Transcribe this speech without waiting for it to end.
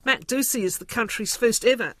Doocey is the country's first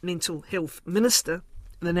ever mental health minister.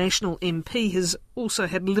 The National MP has also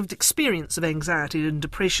had lived experience of anxiety and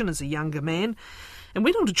depression as a younger man and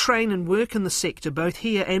went on to train and work in the sector both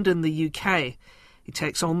here and in the UK. He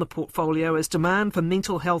takes on the portfolio as demand for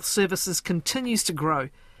mental health services continues to grow.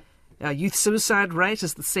 Our youth suicide rate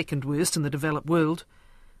is the second worst in the developed world,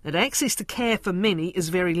 and access to care for many is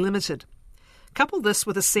very limited. Couple this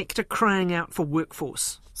with a sector crying out for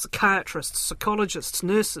workforce: psychiatrists, psychologists,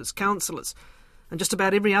 nurses, counsellors, and just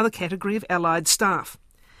about every other category of allied staff.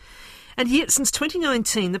 And yet, since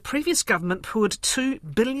 2019, the previous government poured $2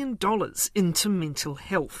 billion into mental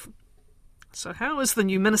health. So how is the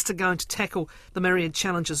new minister going to tackle the myriad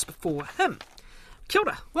challenges before him? Kia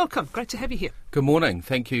ora, welcome, great to have you here. Good morning,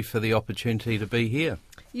 thank you for the opportunity to be here.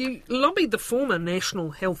 You lobbied the former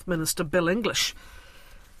National Health Minister, Bill English,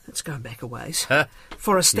 that's going back a ways,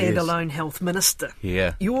 for a standalone health minister.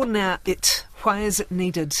 Yeah. You're now it. Why is it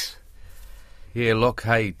needed? Yeah, look,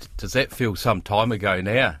 hey, does that feel some time ago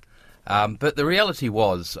now? But the reality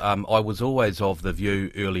was, I was always of the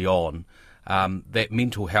view early on that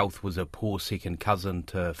mental health was a poor second cousin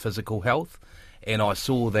to physical health, and I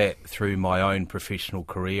saw that through my own professional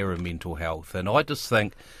career in mental health. And I just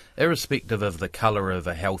think, irrespective of the colour of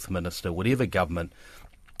a health minister, whatever government,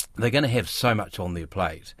 they're going to have so much on their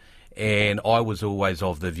plate. And I was always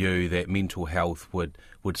of the view that mental health would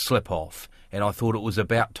slip off. And I thought it was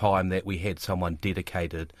about time that we had someone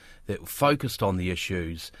dedicated that focused on the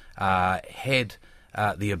issues, had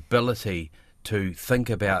the ability to think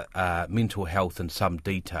about mental health in some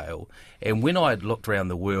detail. And when I had looked around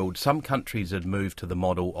the world, some countries had moved to the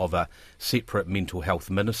model of a separate mental health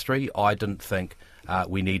ministry. I didn't think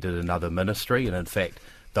we needed another ministry, and in fact,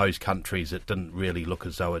 those countries, it didn't really look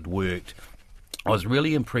as though it worked. I was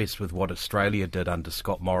really impressed with what Australia did under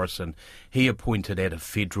Scott Morrison. He appointed at a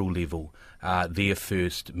federal level their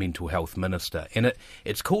first mental health minister. And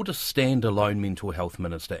it's called a standalone mental health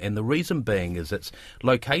minister. And the reason being is it's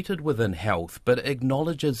located within health, but it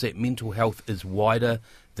acknowledges that mental health is wider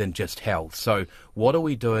than just health. So what are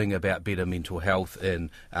we doing about better mental health in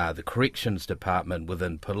the corrections department,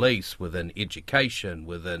 within police, within education,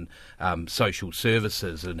 within social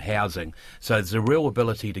services and housing? So there's a real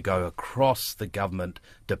ability to go across the government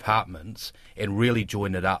departments and really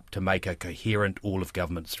join it up to make a coherent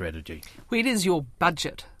all-of-government strategy. Where does your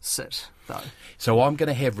budget sit, though? So I'm going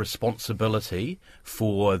to have responsibility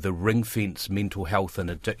for the ring-fence mental health and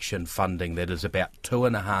addiction funding that is about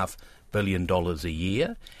 $2.5 billion a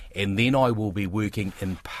year, and then I will be working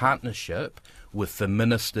in partnership with the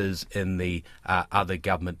ministers in the other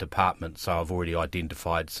government departments. So I've already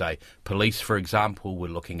identified, say, police, for example. We're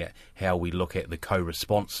looking at how we look at the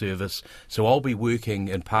co-response service. So I'll be working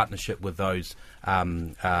in partnership with those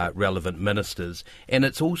relevant ministers. And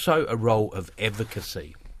it's also a role of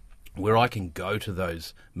advocacy, where I can go to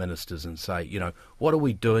those ministers and say, you know, what are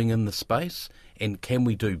we doing in the space, and can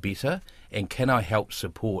we do better, and can I help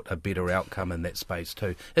support a better outcome in that space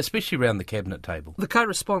too, especially around the cabinet table. The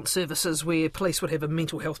co-response services where police would have a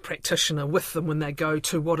mental health practitioner with them when they go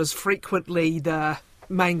to what is frequently the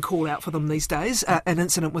main call out for them these days, an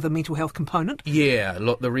incident with a mental health component. Yeah,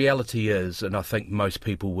 look, the reality is, and I think most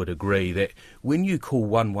people would agree, that when you call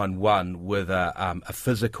 111 with a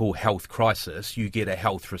physical health crisis, you get a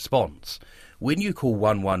health response. When you call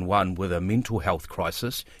 111 with a mental health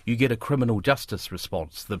crisis, you get a criminal justice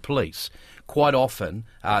response, the police. Quite often,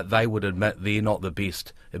 they would admit they're not the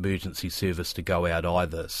best emergency service to go out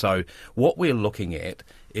either. So what we're looking at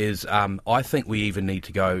is I think we even need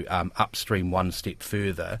to go upstream one step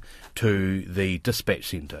further to the dispatch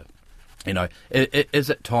centre. You know,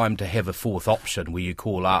 is it time to have a fourth option where you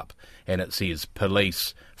call up and it says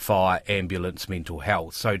police, fire, ambulance, mental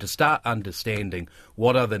health? So to start understanding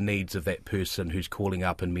what are the needs of that person who's calling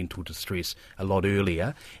up in mental distress a lot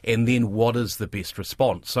earlier, and then what is the best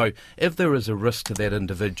response? So if there is a risk to that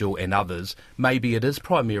individual and others, maybe it is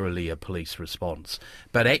primarily a police response.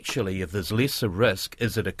 But actually, if there's less a risk,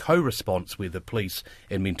 is it a co-response where the police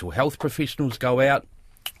and mental health professionals go out?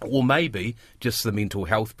 Or maybe just the mental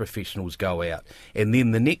health professionals go out. And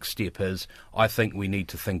then the next step is, I think we need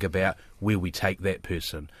to think about where we take that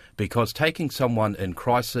person. Because taking someone in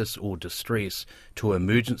crisis or distress to an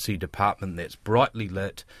emergency department that's brightly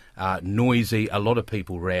lit, noisy, a lot of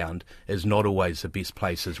people round, is not always the best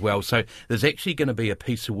place as well. So there's actually going to be a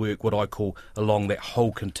piece of work, what I call, along that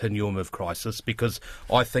whole continuum of crisis, because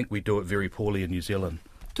I think we do it very poorly in New Zealand.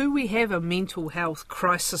 Do we have a mental health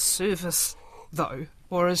crisis service, though?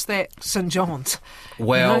 or is that St John's?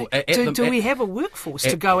 Well, do we have a workforce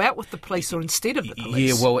to go out with the police or instead of the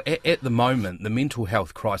police? Yeah, well, at the moment, the Mental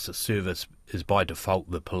Health Crisis Service is by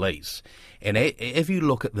default the police. And if you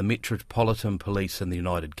look at the Metropolitan Police in the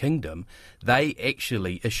United Kingdom, they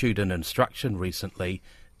actually issued an instruction recently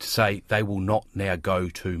to say they will not now go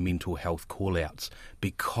to mental health call-outs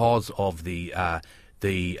because of the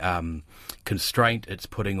constraint it's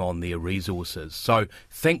putting on their resources. So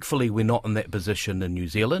thankfully we're not in that position in New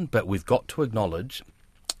Zealand, but we've got to acknowledge,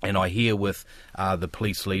 and I hear with the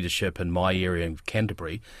police leadership in my area of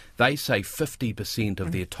Canterbury, they say 50%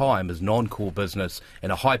 of their time is non-core business,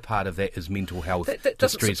 and a high part of that is mental health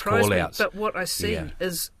distress call-outs. But what I see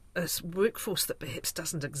is a workforce that perhaps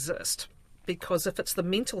doesn't exist, because if it's the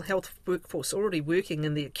mental health workforce already working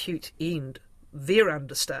in the acute end, they're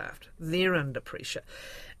understaffed, they're under pressure.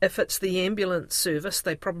 If it's the ambulance service,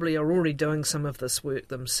 they probably are already doing some of this work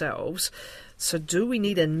themselves. So do we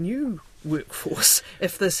need a new workforce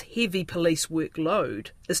if this heavy police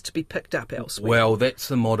workload is to be picked up elsewhere? Well, that's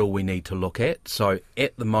the model we need to look at. So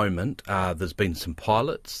at the moment, there's been some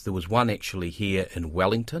pilots. There was one actually here in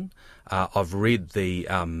Wellington. I've read the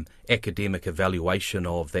academic evaluation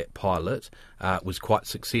of that pilot. It was quite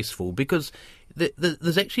successful because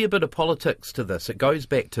there's actually a bit of politics to this. It goes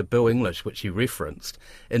back to Bill English, which you referenced,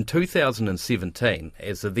 in 2017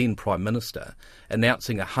 as the then Prime Minister,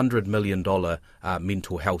 announcing a $100 million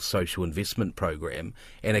mental health social investment program,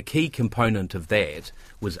 and a key component of that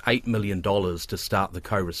was $8 million to start the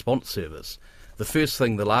co-response service. The first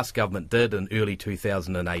thing the last government did in early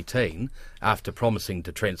 2018, after promising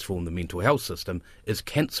to transform the mental health system, is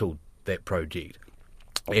cancelled that project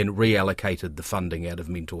and reallocated the funding out of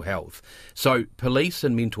mental health. So police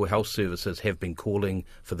and mental health services have been calling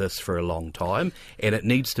for this for a long time, and it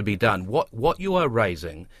needs to be done. What you are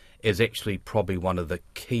raising is actually probably one of the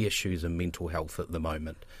key issues in mental health at the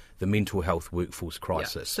moment, the mental health workforce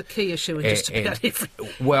crisis. Yeah, it's the key issue in just about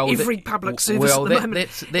every public service at the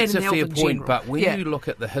moment. That's a fair point, general. but when you look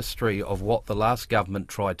at the history of what the last government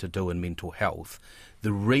tried to do in mental health,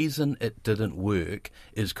 the reason it didn't work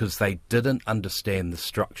is because they didn't understand the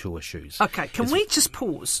structural issues. Okay, can we just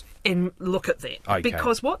pause and look at that? Okay.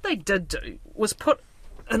 Because what they did do was put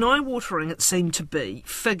an eye-watering, it seemed to be,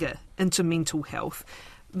 figure into mental health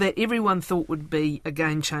that everyone thought would be a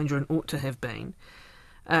game changer and ought to have been.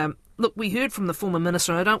 Look, we heard from the former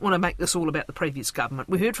minister, and I don't want to make this all about the previous government,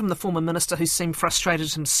 we heard from the former minister who seemed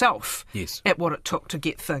frustrated himself at what it took to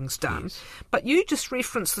get things done. Yes. But you just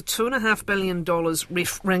referenced the $2.5 billion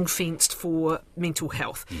ring-fenced for mental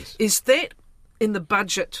health. Yes. Is that in the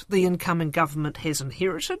budget the incoming government has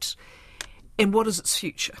inherited? And what is its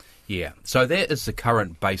future? Yeah, so that is the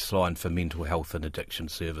current baseline for mental health and addiction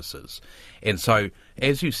services. And so,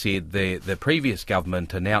 as you said, the previous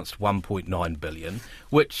government announced $1.9 billion,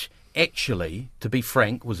 which actually, to be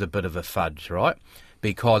frank, was a bit of a fudge, right?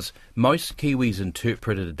 Because most Kiwis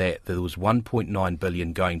interpreted that there was $1.9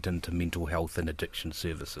 billion going into mental health and addiction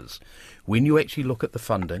services. When you actually look at the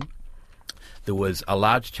funding, there was a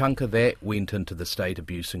large chunk of that went into the state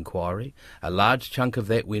abuse inquiry. A large chunk of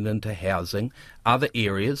that went into housing. Other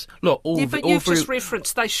areas, look, you've just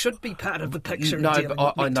referenced they should be part of the picture. No, in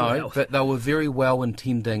but I know, health. but they were very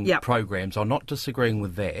well-intending programs. I'm not disagreeing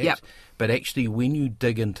with that. Yep. But actually, when you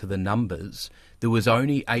dig into the numbers, there was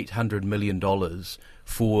only $800 million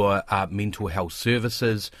for mental health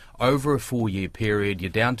services over a 4-year period. You're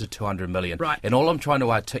down to $200 million. Right. And all I'm trying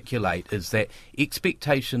to articulate is that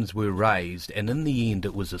expectations were raised, and in the end,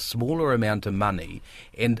 it was a smaller amount of money.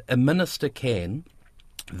 And a minister can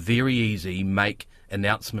very easy make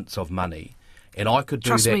announcements of money. And I could do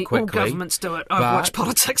Trust that me, quickly. All governments do it. I've watched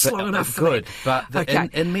politics long enough for good. that. But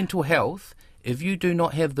in mental health, if you do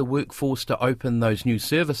not have the workforce to open those new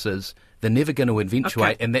services, they're never going to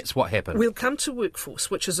eventuate, and that's what happened. We'll come to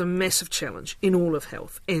workforce, which is a massive challenge in all of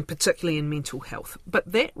health, and particularly in mental health. But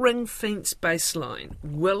that ring-fence baseline,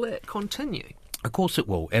 will it continue? Of course it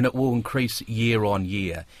will, and it will increase year on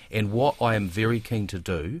year. And what I am very keen to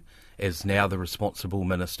do, as now the responsible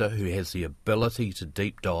minister who has the ability to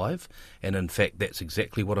deep dive, and in fact that's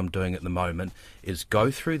exactly what I'm doing at the moment, is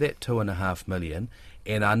go through that $2.5 million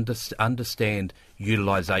and understand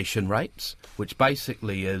utilisation rates, which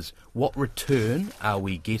basically is what return are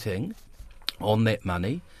we getting on that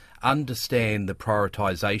money, understand the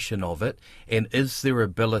prioritisation of it, and is there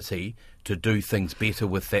ability to do things better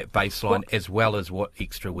with that baseline as well as what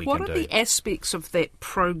extra we can do. What are the aspects of that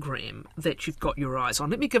program that you've got your eyes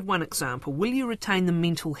on? Let me give one example. Will you retain the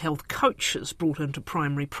mental health coaches brought into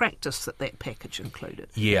primary practice that package included?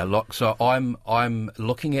 Yeah, look, so I'm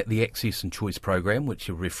looking at the Access and Choice program, which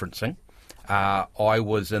you're referencing. I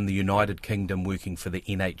was in the United Kingdom working for the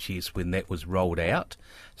NHS when that was rolled out.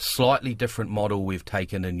 Slightly different model we've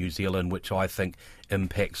taken in New Zealand, which I think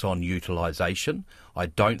impacts on utilisation. I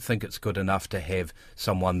don't think it's good enough to have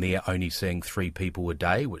someone there only seeing 3 people a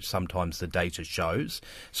day, which sometimes the data shows.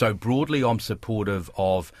 So broadly, I'm supportive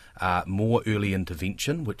of more early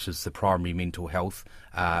intervention, which is the primary mental health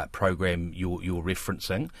program you're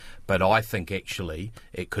referencing. But I think actually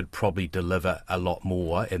it could probably deliver a lot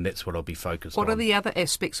more, and that's what I'll be focused on. What are the other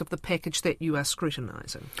aspects of the package that you are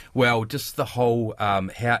scrutinising? Well, just the whole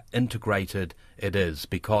how integrated it is,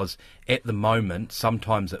 because at the moment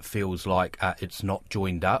sometimes it feels like it's not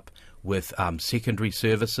joined up with secondary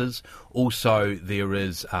services. Also, there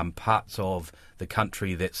is parts of the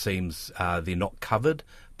country that seems they're not covered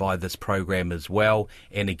by this program as well,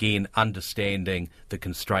 and again understanding the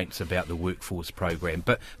constraints about the workforce program.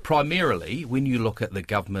 But primarily, when you look at the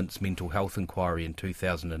government's mental health inquiry in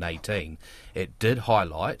 2018, it did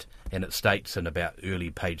highlight, and it states in about early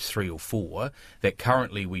page 3 or 4, that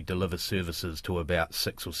currently we deliver services to about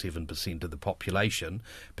 6 or 7% of the population.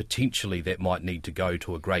 Potentially that might need to go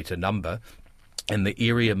to a greater number. And the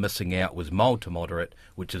area missing out was mild to moderate,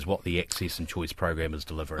 which is what the Access and Choice program is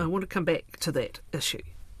delivering. I want to come back to that issue.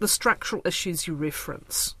 The structural issues you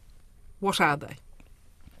reference, what are they?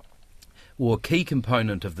 Well, a key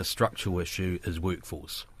component of the structural issue is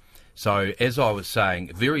workforce. So, as I was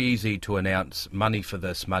saying, very easy to announce money for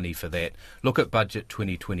this, money for that. Look at Budget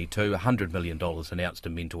 2022, $100 million announced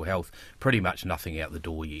in mental health, pretty much nothing out the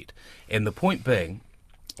door yet. And the point being,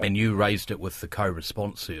 and you raised it with the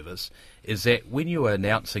co-response service, is that when you are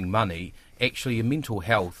announcing money, actually in mental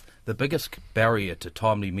health, the biggest barrier to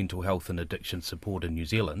timely mental health and addiction support in New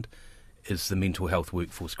Zealand is the mental health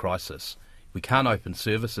workforce crisis. We can't open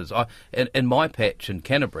services. In my patch in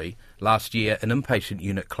Canterbury, last year an inpatient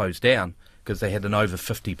unit closed down because they had an over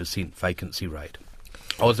 50% vacancy rate.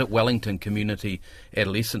 I was at Wellington Community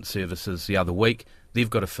Adolescent Services the other week. They've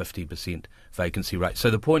got a 50% vacancy rate.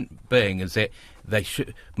 So the point being is that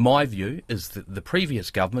my view is that the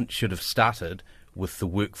previous government should have started with the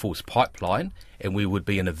workforce pipeline, and we would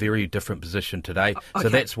be in a very different position today. Okay. So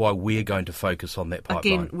that's why we're going to focus on that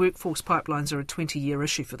pipeline. Again, workforce pipelines are a 20-year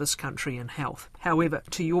issue for this country in health. However,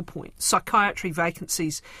 to your point, psychiatry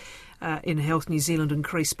vacancies in Health New Zealand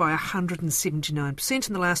increased by 179%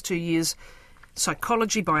 in the last 2 years,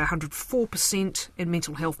 psychology by 104%, and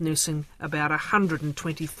mental health nursing about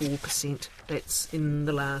 124%. That's in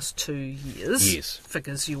the last 2 years. Yes.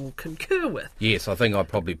 Figures you'll concur with. Yes, I think I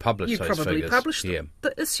probably published those figures. You probably published them. Yeah.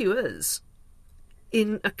 The issue is,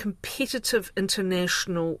 in a competitive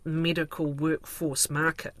international medical workforce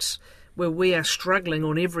market where we are struggling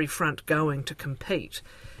on every front going to compete,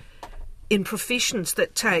 in professions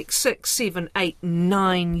that take 6, 7, 8,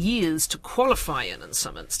 9 years to qualify in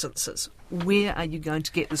some instances, where are you going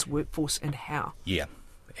to get this workforce and how? Yeah,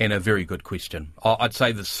 and a very good question. I'd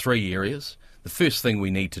say there's 3 areas. The first thing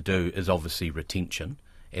we need to do is obviously retention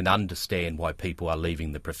and understand why people are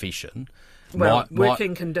leaving the profession. Well,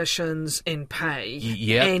 working conditions and pay,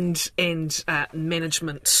 yeah, and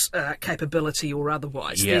management capability or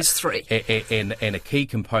otherwise. Yeah. There's 3. And a key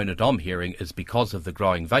component I'm hearing is because of the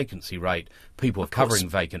growing vacancy rate, people are covering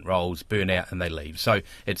vacant roles, burn out, and they leave. So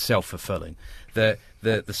it's self-fulfilling. The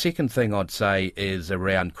second thing I'd say is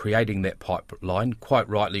around creating that pipeline. Quite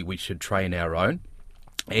rightly, we should train our own.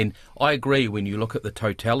 And I agree, when you look at the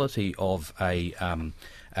totality of a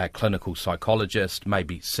clinical psychologist,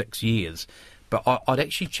 maybe 6 years. But I'd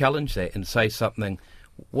actually challenge that and say something.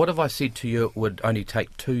 What if I said to you it would only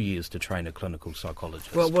take 2 years to train a clinical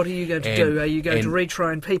psychologist? Well, what are you going to do? Are you going to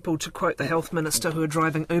retrain people, to quote the health minister, who are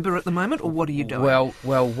driving Uber at the moment, or what are you doing? Well,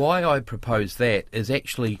 why I propose that is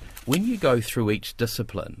actually when you go through each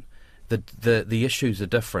discipline, the issues are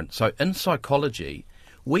different. So in psychology,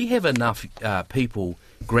 we have enough people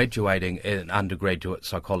graduating in undergraduate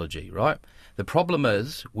psychology, right? The problem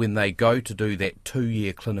is when they go to do that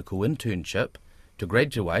 2-year clinical internship to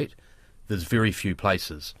graduate, there's very few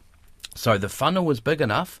places. So the funnel is big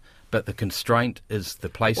enough, but the constraint is the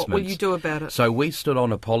placements. What will you do about it? So we stood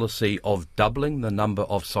on a policy of doubling the number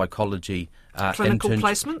of psychology clinical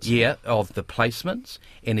placements? Yeah, of the placements.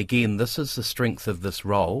 And again, this is the strength of this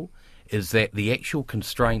role, is that the actual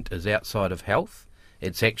constraint is outside of health.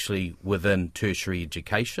 It's actually within tertiary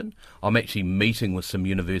education. I'm actually meeting with some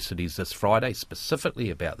universities this Friday specifically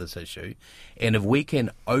about this issue. And if we can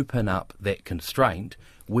open up that constraint,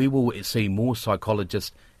 we will see more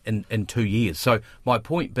psychologists in 2 years. So my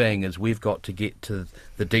point being is we've got to get to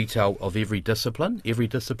the detail of every discipline. Every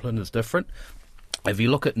discipline is different. If you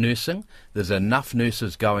look at nursing, there's enough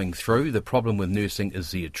nurses going through. The problem with nursing is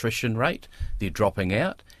the attrition rate. They're dropping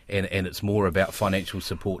out. and it's more about financial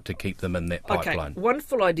support to keep them in that pipeline. Okay,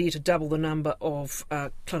 wonderful idea to double the number of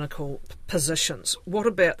clinical positions. What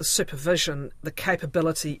about the supervision, the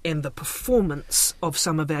capability and the performance of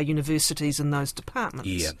some of our universities in those departments?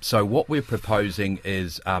 Yeah, so what we're proposing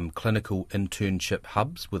is clinical internship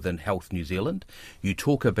hubs within Health New Zealand. You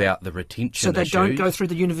talk about the retention So they issues. don't go through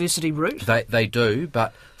the university route? They do,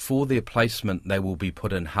 but for their placement they will be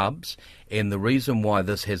put in hubs. And the reason why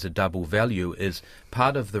this has a double value is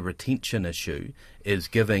part of the retention issue is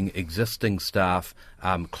giving existing staff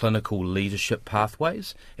clinical leadership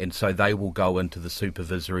pathways, and so they will go into the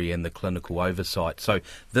supervisory and the clinical oversight. So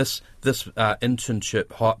this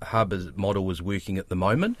internship hub model is working at the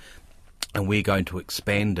moment, and we're going to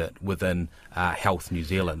expand it within Health New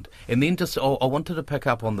Zealand. And then just, I wanted to pick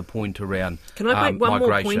up on the point around Can I make one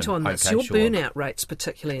migration. more point on this? Okay, Your sure. burnout rates,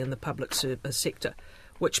 particularly in the public sector,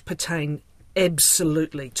 which pertain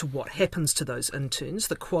absolutely to what happens to those interns,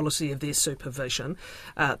 the quality of their supervision,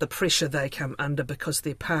 the pressure they come under because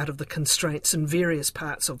they're part of the constraints in various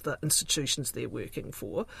parts of the institutions they're working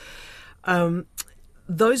for.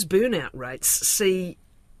 Those burnout rates see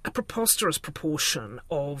a preposterous proportion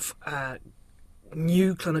of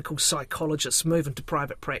new clinical psychologists move into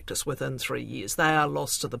private practice within 3 years. They are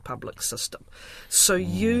lost to the public system. So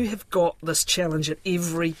you have got this challenge at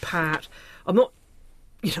every part. I'm not,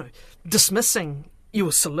 dismissing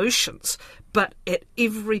your solutions, but at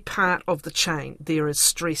every part of the chain there is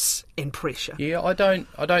stress and pressure. Yeah, I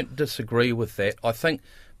don't disagree with that. I think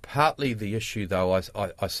partly the issue, though,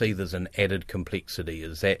 I see there's an added complexity,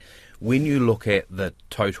 is that when you look at the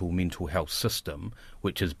total mental health system,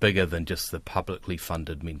 which is bigger than just the publicly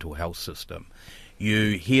funded mental health system,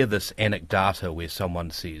 you hear this anecdata where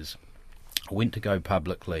someone says, I went to go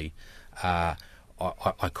publicly, I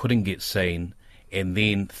couldn't get seen, and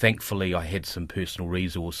then thankfully I had some personal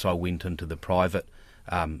resource, so I went into the private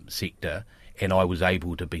sector and I was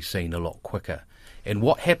able to be seen a lot quicker. And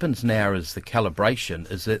what happens now is the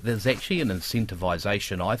calibration is that there's actually an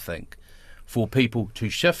incentivisation, I think, for people to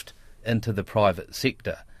shift into the private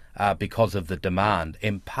sector because of the demand.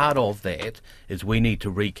 And part of that is we need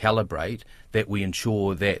to recalibrate that we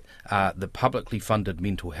ensure that the publicly funded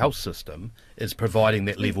mental health system is providing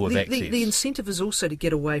that level of access. The incentive is also to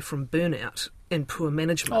get away from burnout and poor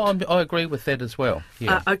management. I agree with that as well.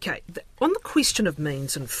 Yeah. Okay, on the question of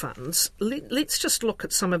means and funds, let's just look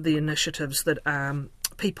at some of the initiatives that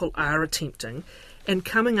people are attempting and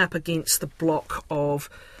coming up against the block of,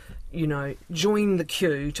 join the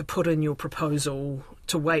queue to put in your proposal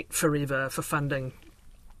to wait forever for funding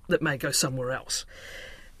that may go somewhere else.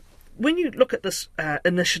 When you look at this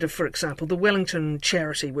initiative, for example, the Wellington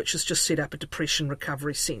charity, which has just set up a depression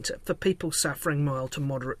recovery centre for people suffering mild to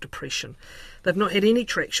moderate depression, they've not had any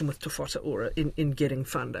traction with Te Whatu Ora in getting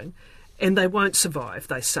funding, and they won't survive,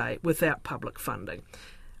 they say, without public funding.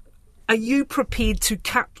 Are you prepared to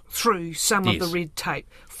cut through some of the red tape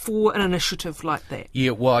for an initiative like that?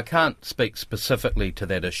 Yeah, well, I can't speak specifically to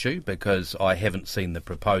that issue because I haven't seen the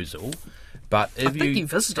proposal. But if I think you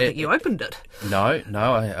visited it, you opened it. No,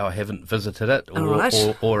 I haven't visited it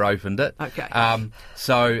or opened it. Okay.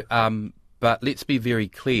 But let's be very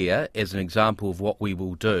clear, as an example of what we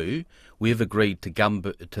will do, we've agreed to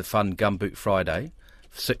fund Gumboot Friday,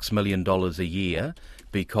 $6 million a year,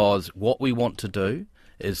 because what we want to do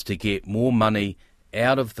is to get more money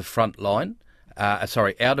out of the front line,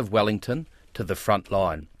 out of Wellington to the front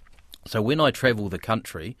line. So when I travel the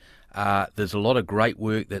country, there's a lot of great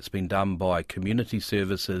work that's been done by community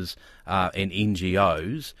services and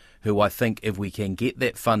NGOs who I think if we can get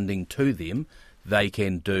that funding to them, they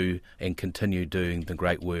can do and continue doing the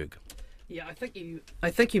great work. Yeah, I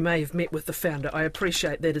think you may have met with the founder. I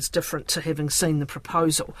appreciate that it's different to having seen the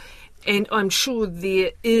proposal. And I'm sure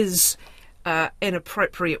there is an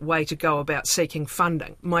appropriate way to go about seeking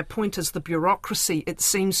funding. My point is the bureaucracy, it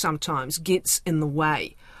seems sometimes, gets in the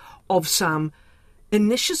way of some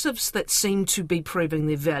initiatives that seem to be proving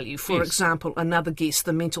their value. For example, another guest,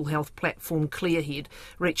 the mental health platform Clearhead,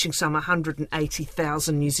 reaching some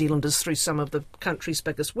 180,000 New Zealanders through some of the country's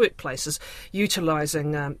biggest workplaces,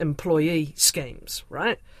 utilising employee schemes,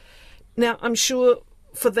 right? Now, I'm sure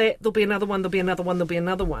for that there'll be another one, there'll be another one, there'll be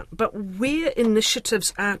another one. But where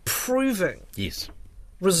initiatives are proving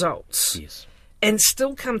results and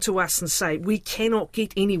still come to us and say, we cannot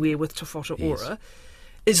get anywhere with Te Whatu Ora,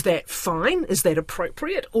 is that fine? Is that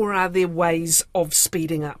appropriate? Or are there ways of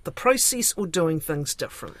speeding up the process or doing things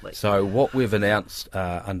differently? So what we've announced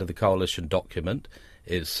under the coalition document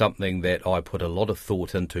is something that I put a lot of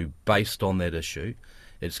thought into based on that issue.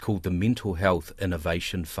 It's called the Mental Health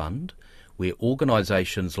Innovation Fund, where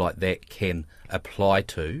organisations like that can apply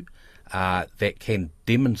to that can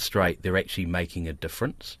demonstrate they're actually making a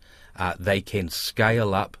difference. They can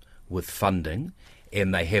scale up with funding,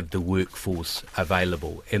 and they have the workforce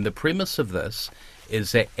available. And the premise of this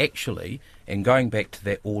is that actually, and going back to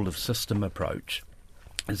that all-of-system approach,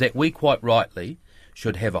 is that we quite rightly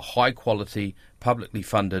should have a high-quality, publicly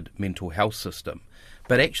funded mental health system.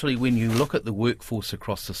 But actually, when you look at the workforce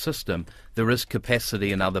across the system, there is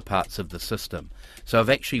capacity in other parts of the system. So if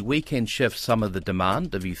actually we can shift some of the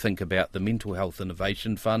demand, if you think about the Mental Health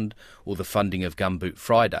Innovation Fund or the funding of Gumboot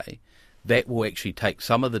Friday, that will actually take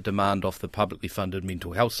some of the demand off the publicly funded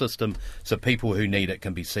mental health system, so people who need it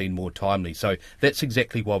can be seen more timely. So that's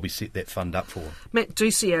exactly why we set that fund up for. Matt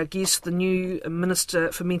Doocey, our guest, the new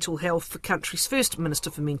Minister for Mental Health, the country's first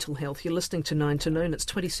Minister for Mental Health. You're listening to 9 to Noon. It's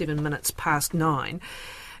 27 minutes past 9.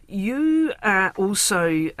 You are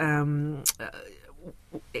also...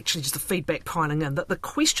 actually just the feedback piling in, that the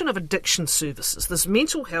question of addiction services, there's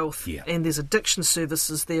mental health and there's addiction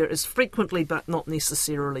services, there is frequently but not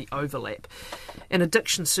necessarily overlap. And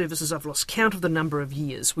addiction services, I've lost count of the number of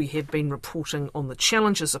years we have been reporting on the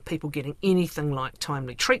challenges of people getting anything like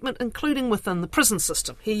timely treatment, including within the prison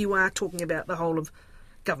system. Here you are talking about the whole of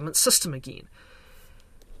government system again.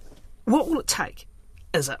 What will it take?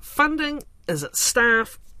 Is it funding? Is it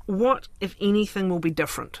staff? What, if anything, will be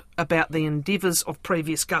different about the endeavours of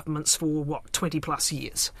previous governments for, 20 plus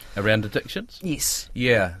years? Around addictions? Yes.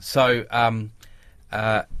 Yeah, so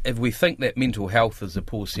if we think that mental health is a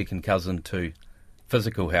poor second cousin to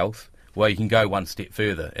physical health, well, you can go one step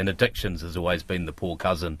further, and addictions has always been the poor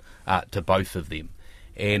cousin to both of them.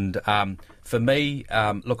 And for me,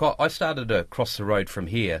 look, I started across the road from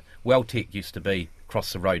here. Welltech used to be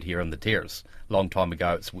across the road here on the terrace. Long time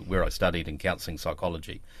ago, it's where I studied in counselling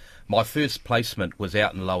psychology. My first placement was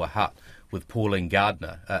out in Lower Hutt with Pauline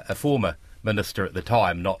Gardner, a former minister at the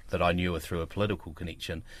time, not that I knew her through a political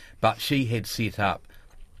connection, but she had set up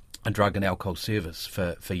a drug and alcohol service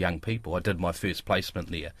for young people. I did my first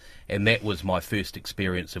placement there, and that was my first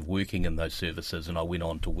experience of working in those services, and I went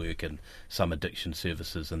on to work in some addiction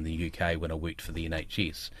services in the UK when I worked for the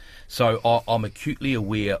NHS. So I'm acutely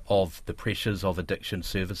aware of the pressures of addiction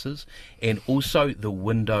services and also the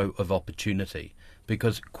window of opportunity,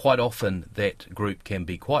 because quite often that group can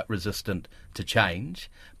be quite resistant to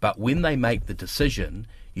change, but when they make the decision,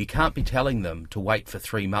 you can't be telling them to wait for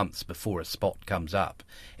 3 months before a spot comes up.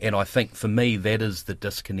 And I think for me that is the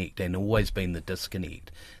disconnect, and always been the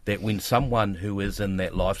disconnect, that when someone who is in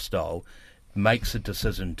that lifestyle makes a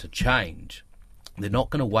decision to change, they're not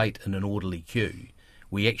going to wait in an orderly queue.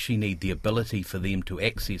 We actually need the ability for them to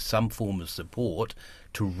access some form of support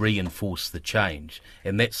to reinforce the change.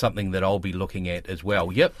 And that's something that I'll be looking at as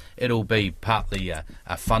well. Yep, it'll be partly a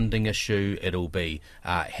funding issue, it'll be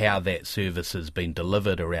how that service has been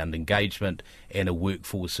delivered around engagement, and a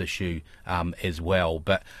workforce issue as well.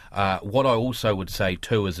 But what I also would say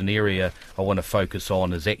too is an area I want to focus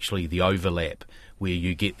on is actually the overlap, where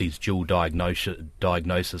you get these dual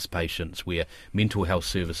diagnosis patients where mental health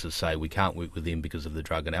services say we can't work with them because of the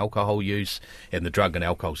drug and alcohol use, and the drug and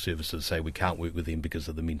alcohol services say we can't work with them because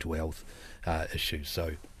of the mental health issues.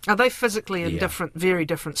 So, are they physically in very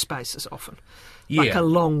different spaces often? Like a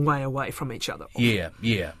long way away from each other? Often?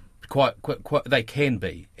 Yeah. Quite, they can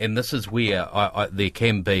be, and this is where there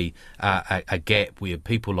can be a gap where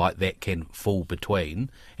people like that can fall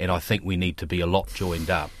between, and I think we need to be a lot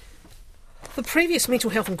joined up. The previous mental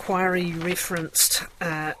health inquiry you referenced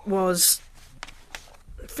was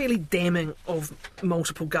fairly damning of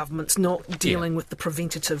multiple governments not dealing with the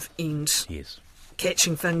preventative end,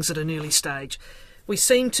 catching things at an early stage. We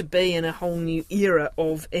seem to be in a whole new era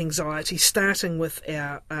of anxiety, starting with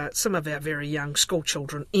our some of our very young school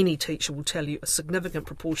children. Any teacher will tell you a significant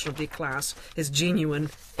proportion of their class has genuine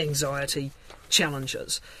anxiety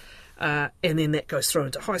challenges. And then that goes through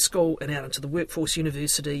into high school and out into the workforce,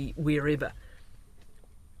 university, wherever.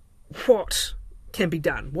 What can be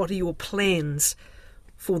done? What are your plans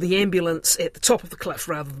for the ambulance at the top of the cliff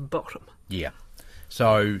rather than bottom? Yeah.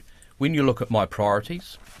 So when you look at my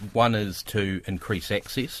priorities, one is to increase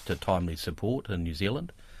access to timely support in New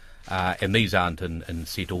Zealand. And these aren't in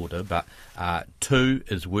set order, but 2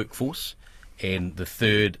 is workforce, and the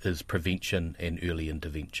 3rd is prevention and early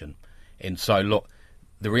intervention. And so, look,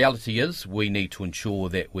 the reality is we need to ensure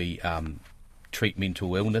that we treat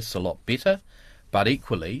mental illness a lot better, but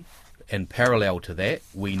equally, in parallel to that,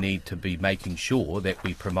 we need to be making sure that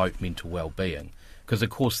we promote mental well-being, because of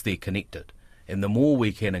course they're connected. And the more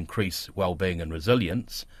we can increase well-being and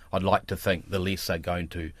resilience, I'd like to think the less are going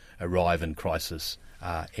to arrive in crisis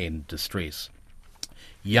and distress.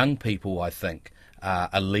 Young people, I think,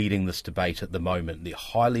 are leading this debate at the moment. They're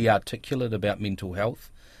highly articulate about mental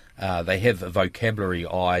health. They have a vocabulary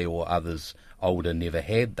I or others older never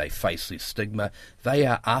had. They face this stigma. They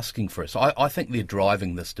are asking for us. I think they're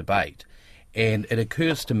driving this debate. And it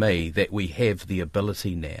occurs to me that we have the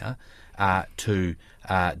ability now to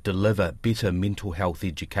deliver better mental health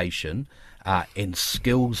education and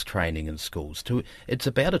skills training in schools. It's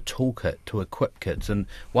about a toolkit to equip kids. And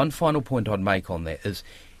one final point I'd make on that is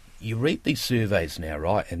you read these surveys now,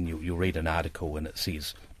 right, and you'll read an article and it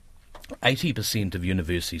says 80% of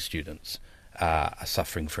university students are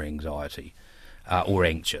suffering from anxiety or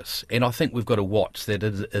anxious. And I think we've got to watch that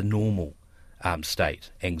it is a normal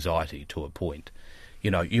state, anxiety to a point.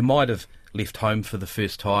 You know, you might have left home for the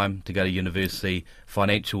first time to go to university,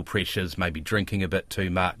 financial pressures, maybe drinking a bit too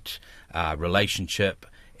much, relationship,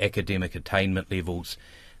 academic attainment levels.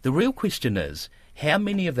 The real question is, how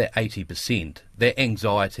many of that 80%, that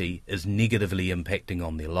anxiety is negatively impacting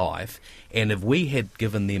on their life? And if we had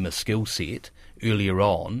given them a skill set earlier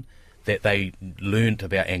on that they learnt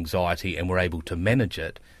about anxiety and were able to manage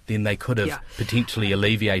it, then they could have potentially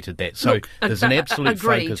alleviated that. So look, there's an absolute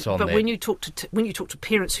focus on that. But when you talk to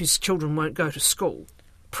parents whose children won't go to school,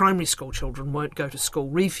 primary school children won't go to school,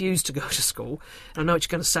 refuse to go to school, I know what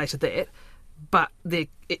you're going to say to that, but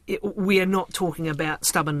we are not talking about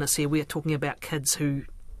stubbornness here. We are talking about kids who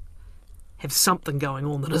have something going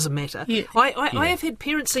on that doesn't matter. Yeah. I have had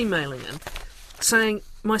parents emailing in saying,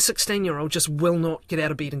 my 16-year-old just will not get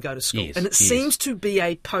out of bed and go to school. Yes, and it seems to be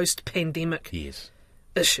a post-pandemic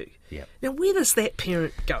issue. Yep. Now, where does that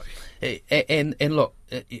parent go? And look,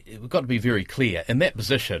 we've got to be very clear. In that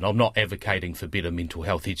position, I'm not advocating for better mental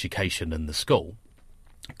health education in the school,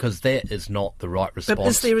 because that is not the right response. But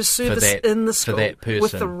is there a service in the school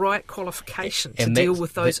with the right qualification to deal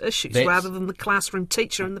with those issues, rather than the classroom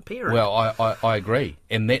teacher and the parent? Well, I agree.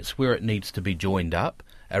 And that's where it needs to be joined up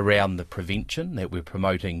around the prevention, that we're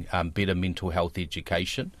promoting better mental health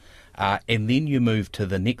education. And then you move to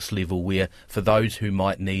the next level where, for those who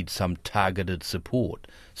might need some targeted support.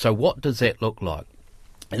 So what does that look like?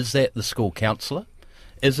 Is that the school counsellor?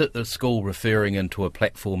 Is it the school referring into a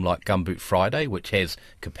platform like Gumboot Friday, which has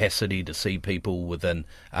capacity to see people within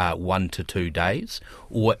 1 to 2 days?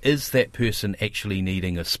 Or is that person actually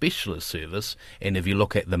needing a specialist service? And if you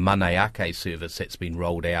look at the Maneake service that's been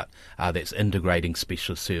rolled out, that's integrating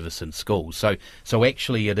specialist service in schools. So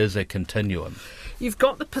actually it is a continuum. You've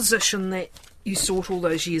got the position that you sought all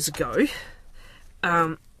those years ago.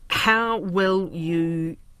 How will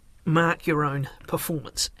you mark your own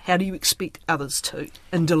performance? How do you expect others to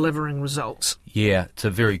in delivering results? Yeah, it's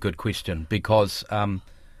a very good question, because,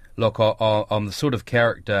 look, I'm the sort of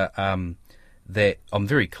character that I'm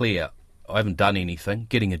very clear. I haven't done anything.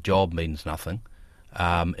 Getting a job means nothing.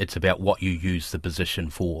 It's about what you use the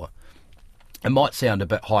position for. It might sound a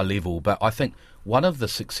bit high level, but I think one of the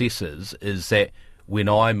successes is that when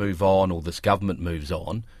I move on, or this government moves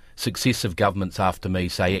on, successive governments after me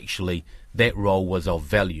say, actually, that role was of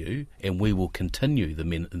value, and we will continue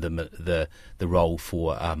the role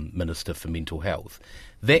for Minister for Mental Health.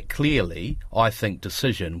 That clearly, I think,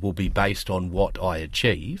 decision will be based on what I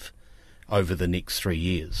achieve over the next 3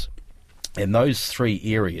 years. And those 3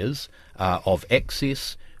 areas of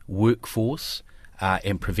access, workforce,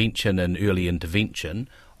 and prevention and early intervention,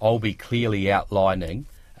 I'll be clearly outlining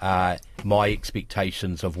my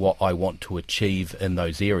expectations of what I want to achieve in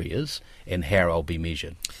those areas and how I'll be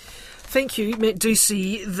measured. Thank you, Matt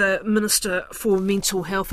Doocey, the Minister for Mental Health.